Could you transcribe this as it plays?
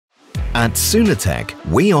At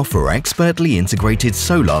SUNOTEC, we offer expertly integrated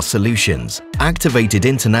solar solutions, activated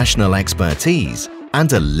international expertise,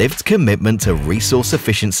 and a lived commitment to resource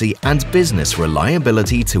efficiency and business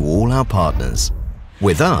reliability to all our partners.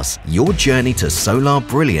 With us, your journey to solar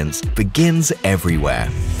brilliance begins everywhere.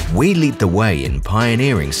 We lead the way in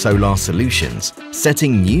pioneering solar solutions,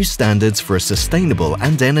 setting new standards for a sustainable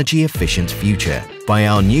and energy-efficient future by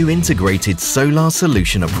our new integrated solar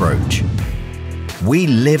solution approach. We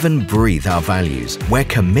live and breathe our values where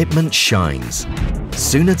commitment shines.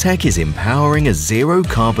 SUNOTEC is empowering a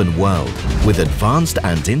zero-carbon world with advanced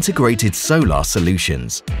and integrated solar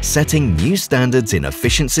solutions, setting new standards in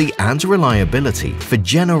efficiency and reliability for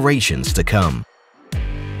generations to come.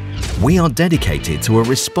 We are dedicated to a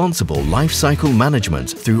responsible life cycle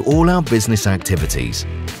management through all our business activities.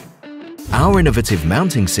 Our innovative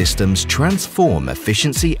mounting systems transform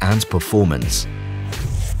efficiency and performance.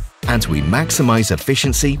 And we maximize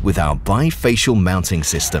efficiency with our bifacial mounting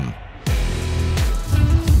system.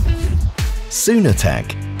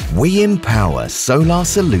 SUNOTEC, we empower solar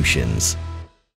solutions.